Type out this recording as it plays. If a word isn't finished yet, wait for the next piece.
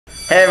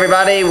Hey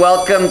everybody,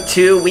 welcome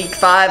to week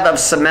 5 of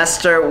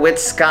Semester with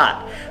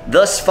Scott.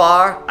 Thus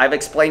far, I've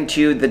explained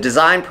to you the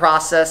design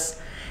process,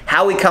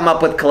 how we come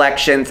up with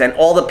collections, and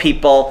all the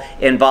people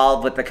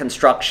involved with the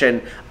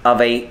construction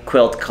of a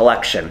quilt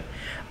collection.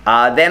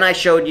 Then I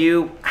showed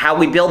you how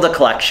we build a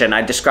collection.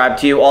 I described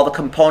to you all the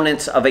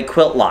components of a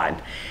quilt line.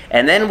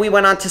 And then we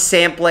went on to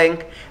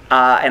sampling,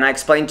 and I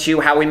explained to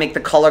you how we make the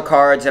color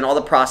cards and all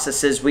the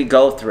processes we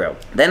go through.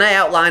 Then I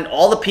outlined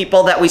all the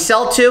people that we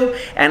sell to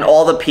and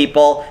all the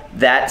people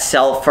that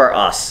sell for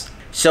us.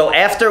 So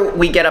after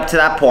we get up to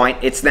that point,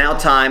 it's now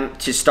time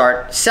to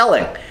start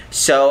selling.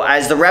 So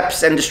as the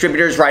reps and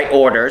distributors write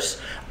orders,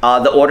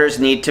 the orders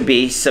need to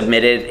be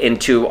submitted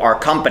into our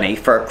company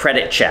for a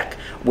credit check.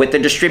 With the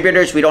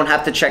distributors, we don't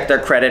have to check their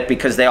credit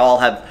because they all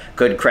have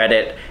good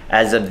credit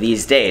as of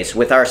these days.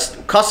 With our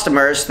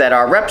customers that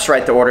our reps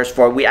write the orders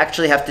for, we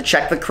actually have to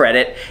check the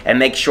credit and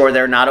make sure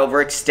they're not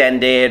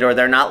overextended or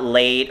they're not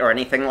late or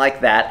anything like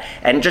that.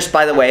 And just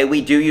by the way,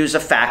 we do use a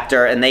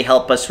factor and they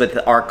help us with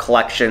our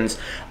collections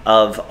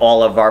of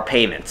all of our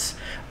payments.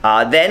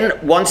 Then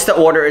once the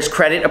order is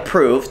credit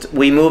approved,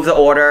 we move the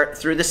order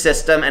through the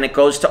system and it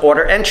goes to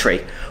order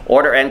entry.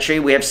 Order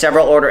entry, we have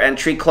several order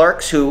entry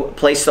clerks who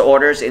place the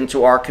orders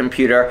into our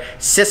computer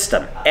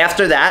system.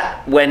 After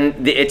that,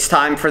 when it's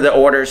time for the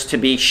orders to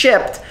be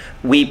shipped,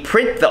 we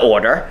print the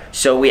order.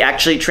 So we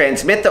actually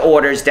transmit the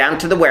orders down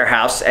to the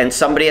warehouse, and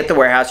somebody at the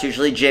warehouse,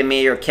 usually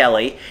Jimmy or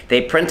Kelly,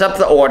 they print up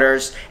the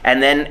orders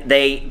and then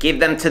they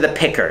give them to the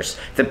pickers.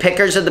 The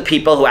pickers are the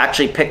people who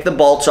actually pick the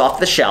bolts off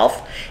the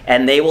shelf,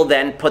 and they will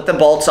then put the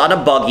bolts on a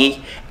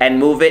buggy and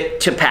move it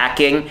to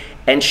packing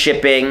and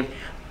shipping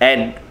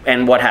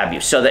and what have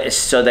you. So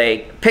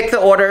they pick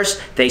the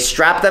orders, they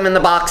strap them in the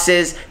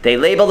boxes, they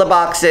label the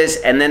boxes,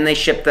 and then they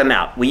ship them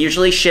out. We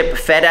usually ship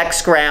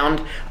FedEx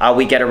ground.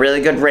 We get a really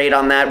good rate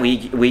on that.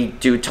 We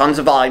do tons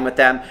of volume with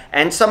them.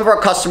 And some of our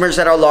customers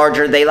that are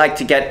larger, they like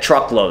to get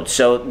truckloads.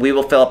 So we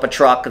will fill up a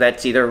truck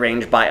that's either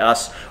arranged by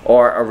us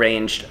or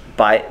arranged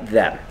by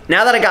them.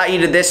 Now that I got you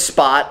to this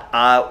spot,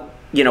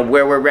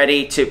 where we're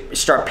ready to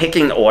start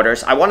picking the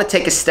orders, I want to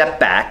take a step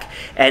back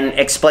and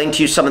explain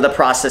to you some of the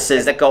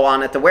processes that go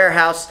on at the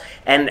warehouse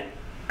and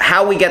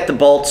how we get the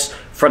bolts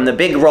from the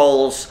big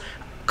rolls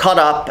cut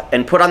up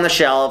and put on the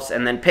shelves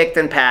and then picked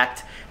and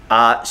packed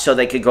so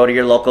they could go to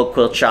your local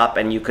quilt shop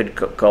and you could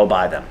go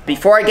buy them.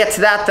 Before I get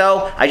to that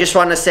though, I just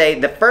want to say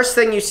the first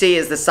thing you see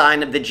is the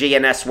sign of the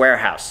G&S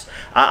warehouse.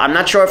 I'm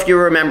not sure if you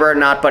remember or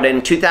not, but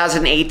in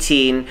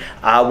 2018,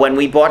 when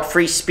we bought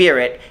Free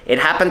Spirit, it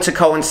happened to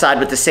coincide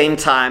with the same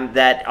time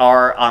that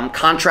our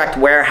contract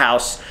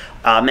warehouse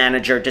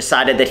manager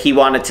decided that he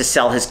wanted to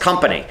sell his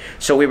company.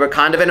 So we were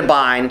kind of in a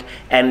bind,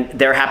 and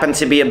there happened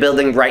to be a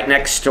building right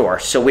next door.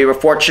 So we were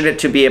fortunate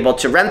to be able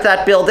to rent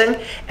that building,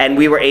 and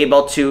we were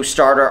able to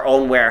start our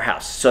own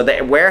warehouse. So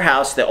the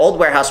warehouse, the old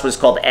warehouse was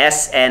called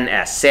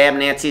SNS, Sam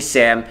Nancy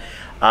Sam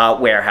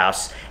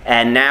Warehouse.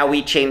 And now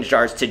we changed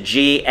ours to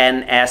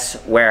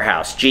GNS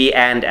Warehouse, G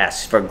and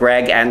S, for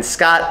Greg and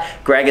Scott.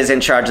 Greg is in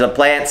charge of the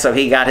plant, so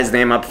he got his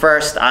name up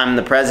first. I'm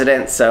the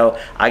president, so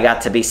I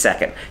got to be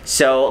second.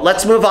 So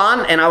let's move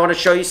on, and I want to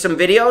show you some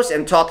videos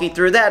and talk you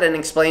through that and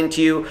explain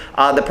to you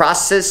the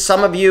processes.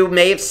 Some of you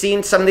may have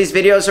seen some of these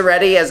videos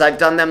already as I've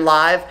done them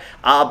live,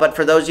 but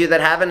for those of you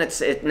that haven't,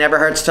 it never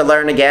hurts to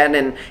learn again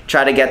and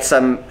try to get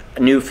some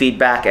new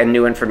feedback and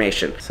new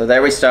information. So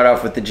there we start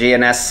off with the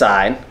GNS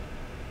sign.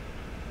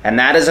 And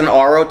that is an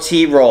ROT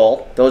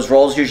roll. Those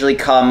rolls usually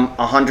come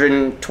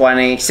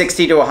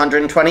 60 to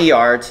 120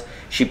 yards.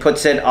 She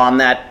puts it on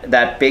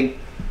that big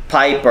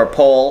pipe or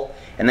pole,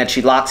 and then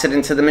she locks it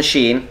into the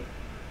machine.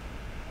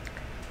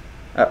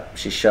 Oh,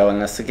 she's showing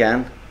this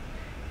again.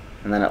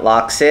 And then it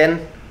locks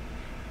in,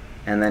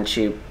 and then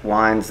she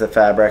winds the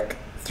fabric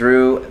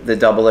through the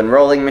double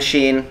enrolling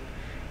machine,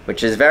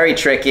 which is very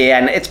tricky,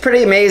 and it's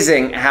pretty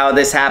amazing how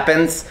this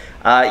happens.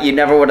 You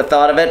never would have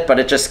thought of it, but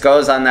it just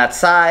goes on that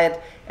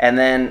side, and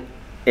then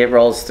it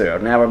rolls through.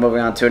 Now we're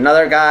moving on to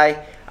another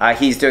guy.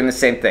 He's doing the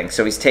same thing.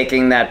 So he's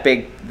taking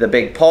the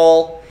big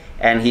pole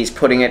and he's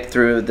putting it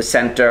through the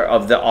center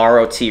of the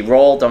ROT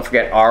roll. Don't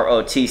forget,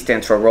 ROT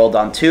stands for rolled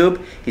on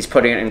tube. He's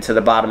putting it into the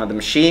bottom of the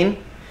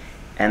machine,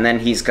 and then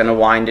he's going to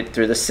wind it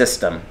through the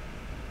system.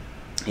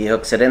 He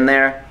hooks it in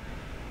there,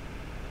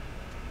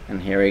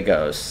 and here he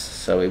goes.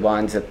 So he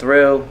winds it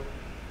through,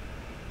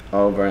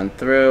 over and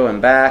through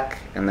and back,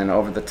 and then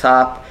over the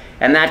top.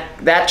 And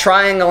that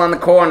triangle on the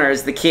corner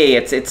is the key.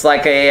 It's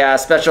like a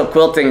special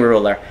quilting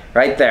ruler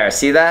right there.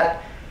 See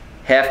that?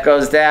 Half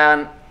goes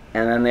down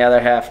and then the other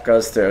half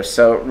goes through.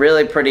 So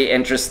really pretty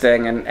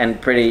interesting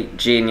and pretty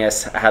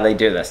genius how they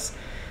do this.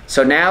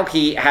 So now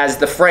he has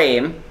the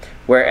frame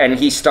and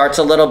he starts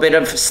a little bit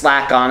of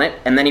slack on it,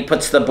 and then he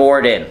puts the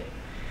board in.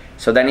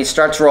 So then he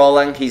starts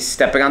rolling. He's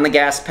stepping on the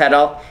gas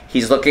pedal.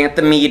 He's looking at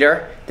the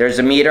meter. There's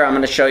a meter I'm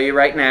going to show you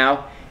right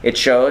now. It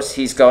shows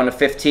he's going to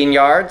 15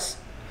 yards.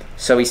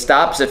 So he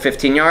stops at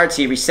 15 yards,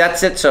 he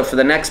resets it, so for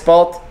the next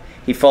bolt,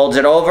 he folds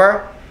it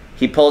over,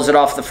 he pulls it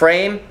off the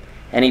frame,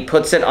 and he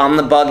puts it on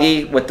the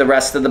buggy with the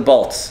rest of the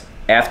bolts.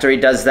 After he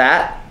does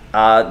that,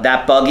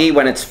 That buggy,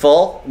 when it's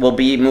full, will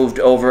be moved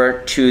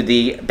over to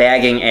the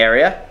bagging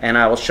area, and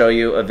I will show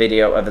you a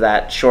video of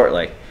that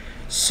shortly.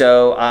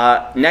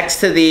 So next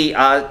to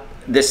the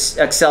this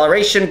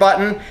acceleration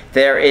button,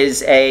 there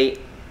is a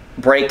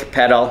brake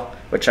pedal,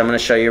 which I'm going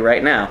to show you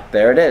right now.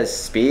 There it is,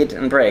 speed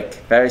and brake.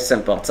 Very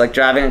simple. It's like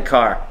driving a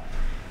car.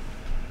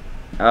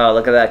 Oh,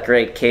 look at that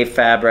great K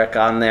fabric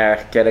on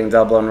there, getting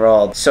double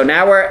enrolled. So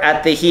now we're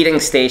at the heating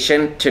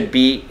station to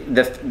be,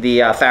 the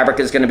fabric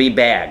is going to be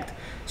bagged.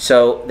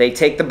 So they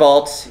take the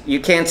bolts. You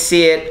can't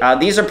see it.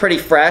 These are pretty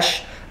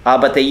fresh,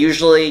 but they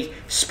usually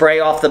spray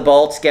off the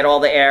bolts, get all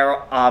the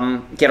air,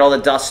 get all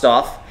the dust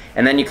off.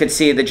 And then you could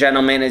see the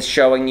gentleman is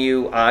showing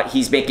you,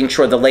 he's making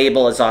sure the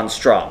label is on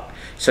strong.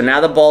 So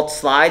now the bolt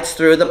slides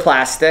through the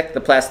plastic.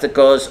 The plastic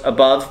goes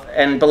above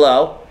and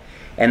below.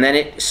 And then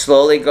it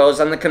slowly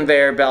goes on the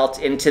conveyor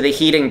belt into the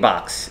heating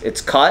box.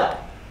 It's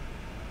cut.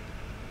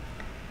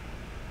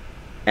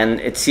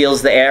 And it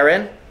seals the air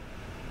in.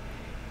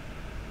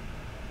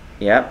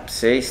 Yep,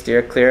 see,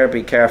 steer clear,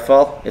 be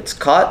careful. It's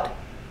cut.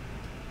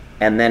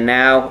 And then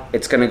now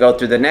it's going to go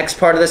through the next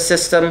part of the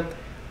system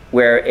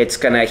where it's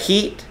going to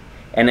heat,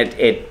 and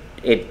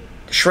it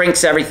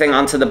shrinks everything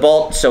onto the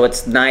bolt so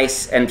it's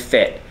nice and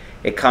fit.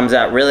 It comes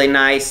out really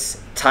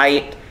nice,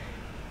 tight.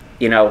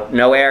 You know,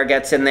 no air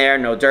gets in there,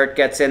 no dirt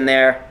gets in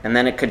there, and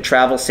then it could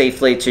travel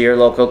safely to your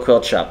local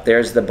quilt shop.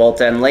 There's the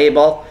bolt end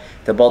label.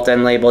 The bolt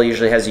end label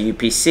usually has a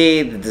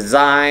UPC, the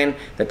design,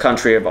 the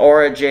country of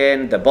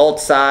origin, the bolt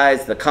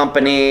size, the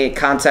company,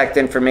 contact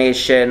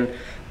information,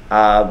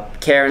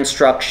 care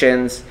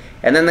instructions,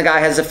 and then the guy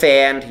has a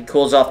fan. He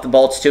cools off the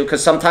bolts too,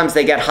 because sometimes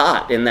they get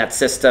hot in that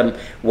system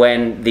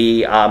when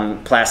the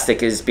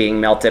plastic is being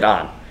melted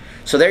on.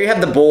 So there you have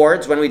the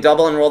boards. When we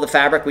double enroll the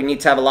fabric, we need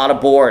to have a lot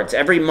of boards.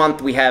 Every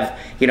month we have,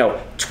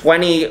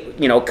 20,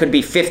 could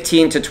be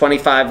 15 to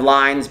 25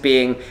 lines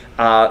being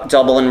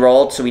double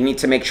enrolled. So we need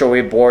to make sure we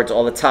have boards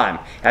all the time.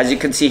 As you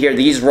can see here,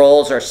 these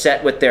rolls are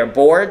set with their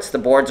boards. The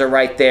boards are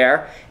right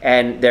there,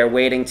 and they're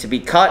waiting to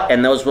be cut,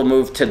 and those will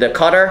move to the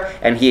cutter,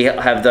 and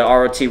he'll have the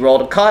ROT roll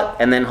to cut,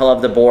 and then he'll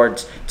have the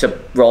boards to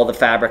roll the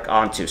fabric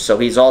onto. So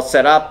he's all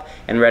set up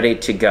and ready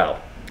to go.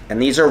 And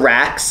these are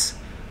racks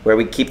where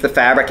we keep the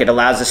fabric. It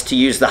allows us to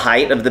use the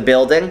height of the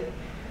building.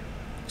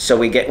 So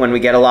when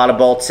we get a lot of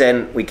bolts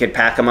in, we could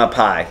pack them up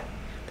high.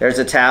 There's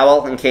a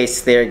towel in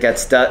case there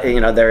gets dust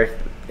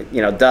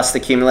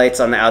accumulates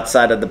on the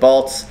outside of the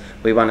bolts.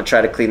 We want to try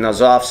to clean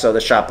those off so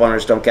the shop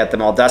owners don't get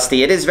them all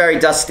dusty. It is very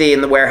dusty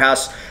in the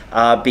warehouse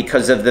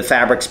because of the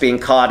fabrics being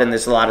caught, and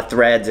there's a lot of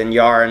threads and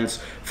yarns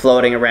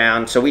floating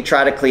around. So we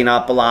try to clean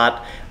up a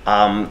lot,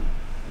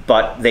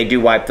 but they do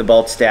wipe the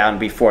bolts down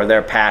before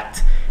they're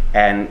packed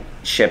and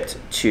shipped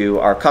to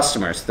our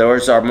customers.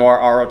 Those are more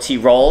ROT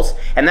rolls,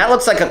 and that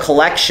looks like a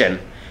collection.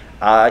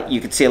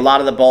 You can see a lot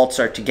of the bolts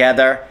are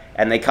together,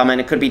 and they come in.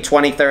 It could be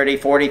 20, 30,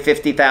 40,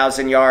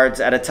 50,000 yards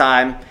at a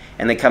time,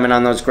 and they come in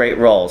on those great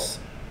rolls.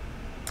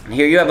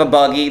 Here you have a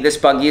buggy. This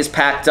buggy is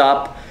packed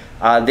up.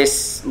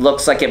 This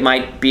looks like it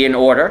might be in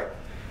order,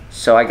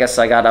 so I guess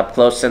I got up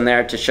close in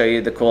there to show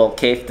you the cool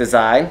CAFE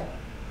design,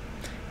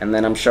 and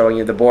then I'm showing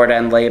you the board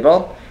end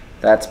label.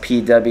 That's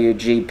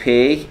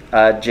PWGP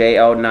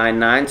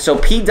J099. So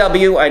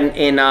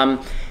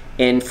PW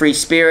in Free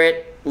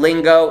Spirit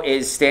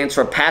lingo stands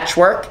for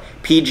patchwork.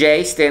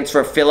 PJ stands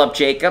for Philip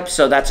Jacob.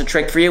 So that's a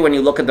trick for you when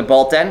you look at the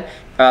bolt end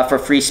for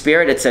Free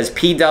Spirit. It says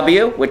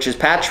PW, which is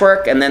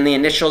patchwork, and then the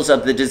initials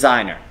of the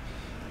designer.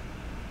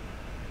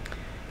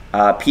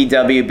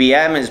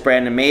 PWBM is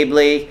Brandon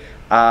Mabley.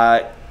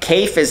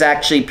 CAFE is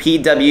actually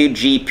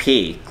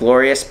PWGP,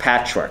 Glorious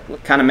Patchwork.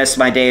 Kind of miss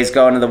my days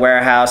going to the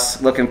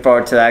warehouse. Looking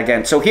forward to that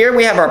again. So here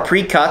we have our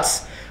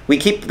pre-cuts. We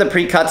keep the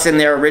pre-cuts in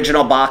their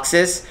original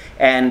boxes,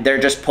 and they're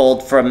just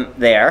pulled from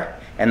there.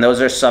 And those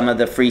are some of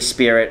the Free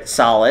Spirit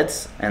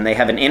solids. And they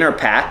have an inner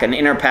pack. An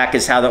inner pack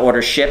is how the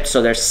order shipped.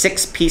 So there's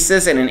 6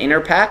 pieces in an inner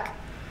pack.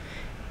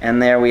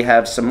 And there we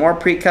have some more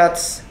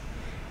pre-cuts.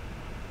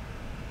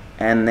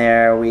 And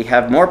there we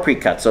have more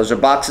pre-cuts. Those are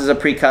boxes of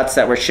pre-cuts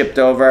that were shipped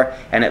over,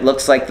 and it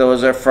looks like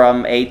those are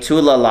from a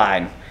Tula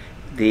line.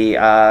 The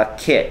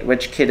kit,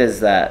 which kit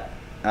is that?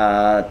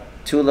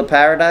 Tula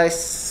Paradise?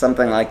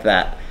 Something like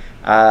that.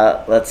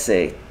 Let's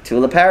see,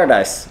 Tula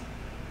Paradise.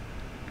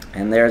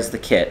 And there's the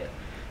kit.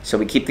 So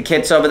we keep the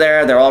kits over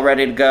there. They're all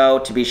ready to go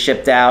to be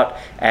shipped out,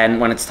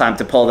 and when it's time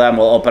to pull them,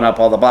 we'll open up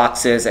all the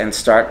boxes and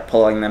start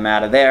pulling them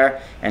out of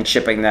there and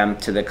shipping them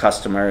to the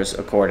customers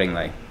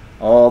accordingly.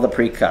 All the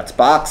pre-cuts,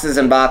 boxes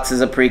and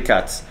boxes of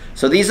pre-cuts.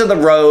 So these are the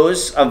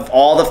rows of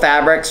all the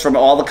fabrics from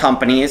all the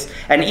companies,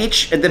 and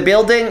the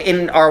building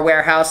in our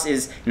warehouse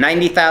is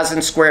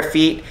 90,000 square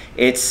feet.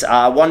 It's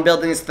one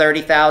building is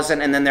 30,000,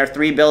 and then there are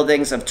 3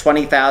 buildings of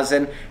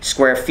 20,000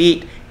 square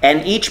feet,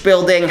 and each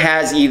building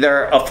has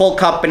either a full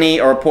company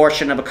or a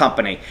portion of a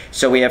company.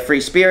 So we have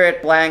Free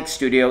Spirit, Blank,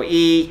 Studio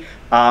E,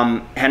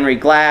 Henry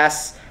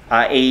Glass,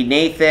 A.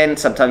 Nathan.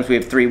 Sometimes we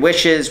have 3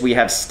 Wishes. We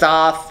have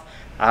Staff.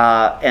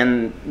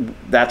 And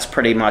that's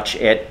pretty much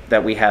it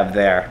that we have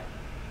there.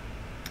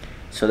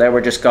 So there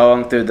we're just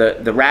going through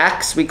the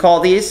racks, we call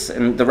these,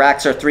 and the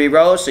racks are 3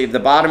 rows. So you have the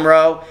bottom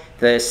row,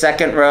 the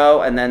second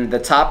row, and then the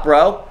top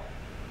row.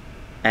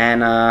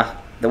 And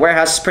the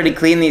warehouse is pretty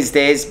clean these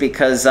days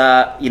because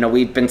you know,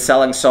 we've been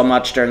selling so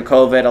much during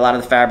COVID. A lot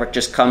of the fabric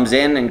just comes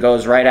in and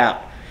goes right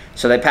out.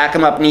 So they pack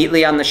them up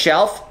neatly on the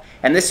shelf.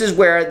 And this is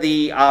where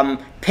the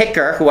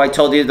picker, who I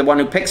told you, the one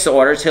who picks the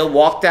orders, he'll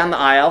walk down the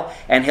aisle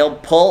and he'll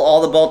pull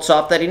all the bolts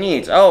off that he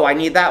needs. Oh, I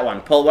need that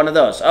one. Pull one of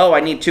those. Oh, I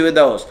need 2 of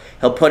those.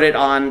 He'll put it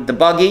on the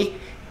buggy,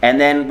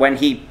 and then when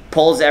he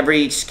pulls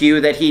every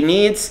SKU that he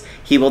needs,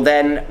 he will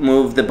then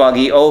move the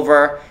buggy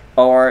over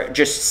or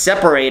just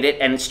separate it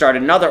and start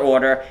another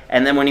order.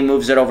 And then when he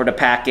moves it over to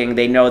packing,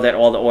 they know that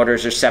all the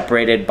orders are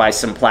separated by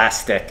some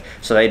plastic.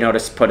 So they know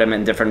to put them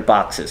in different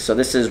boxes. So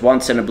this is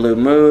Once in a Blue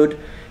Mood.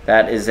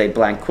 That is a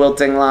blank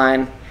quilting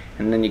line.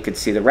 And then you can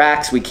see the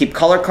racks. We keep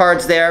color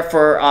cards there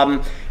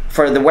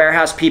for the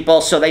warehouse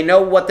people, so they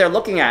know what they're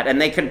looking at and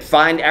they could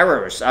find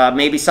errors.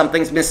 Maybe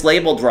something's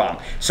mislabeled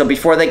wrong. So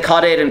before they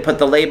cut it and put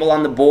the label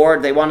on the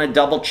board, they want to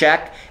double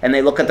check and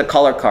they look at the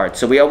color card.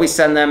 So we always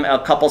send them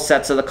a couple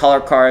sets of the color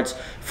cards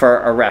for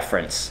a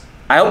reference.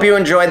 I hope you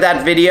enjoyed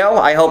that video.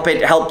 I hope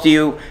it helped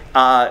you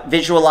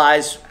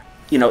visualize,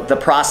 you know, the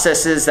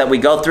processes that we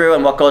go through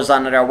and what goes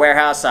on at our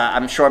warehouse.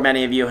 I'm sure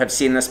many of you have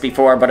seen this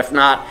before, but if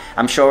not,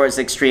 I'm sure it's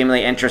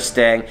extremely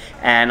interesting.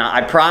 And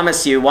I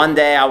promise you, one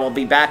day I will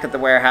be back at the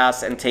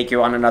warehouse and take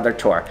you on another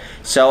tour.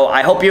 So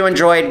I hope you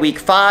enjoyed week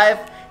 5,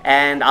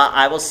 and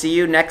I will see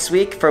you next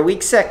week for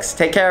week 6.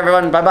 Take care,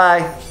 everyone.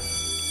 Bye-bye.